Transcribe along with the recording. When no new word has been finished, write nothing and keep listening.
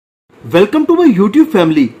Welcome to my YouTube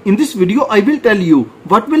family. In this video I will tell you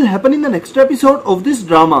what will happen in the next episode of this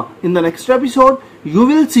drama. In the next episode you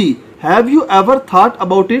will see, have you ever thought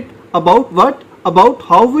about it? About what? About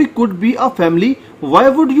how we could be a family? Why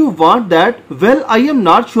would you want that? Well, I am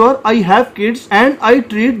not sure. I have kids and I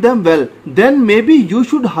treat them well. Then maybe you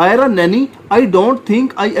should hire a nanny. I don't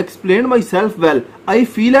think I explained myself well. I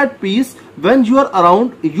feel at peace when you are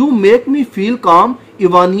around. You make me feel calm.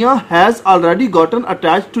 Ivania has already gotten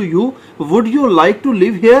attached to you. Would you like to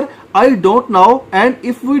live here? I don't know. And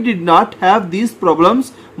if we did not have these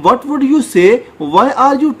problems, what would you say? Why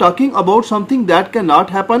are you talking about something that cannot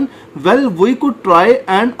happen? Well, we could try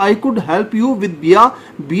and I could help you with Bia.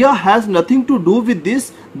 Bia has nothing to do with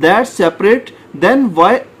this. That's separate. Then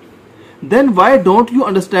why don't you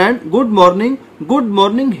understand? Good morning. Good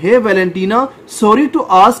morning. Hey Valentina. Sorry to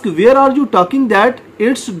ask, where are you talking that?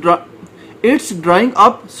 It's drying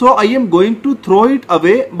up, so I am going to throw it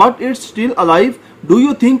away, but it's still alive. Do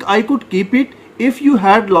you think I could keep it? If you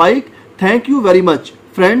had like, thank you very much.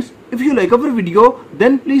 Friends, if you like our video,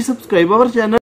 then please subscribe our channel.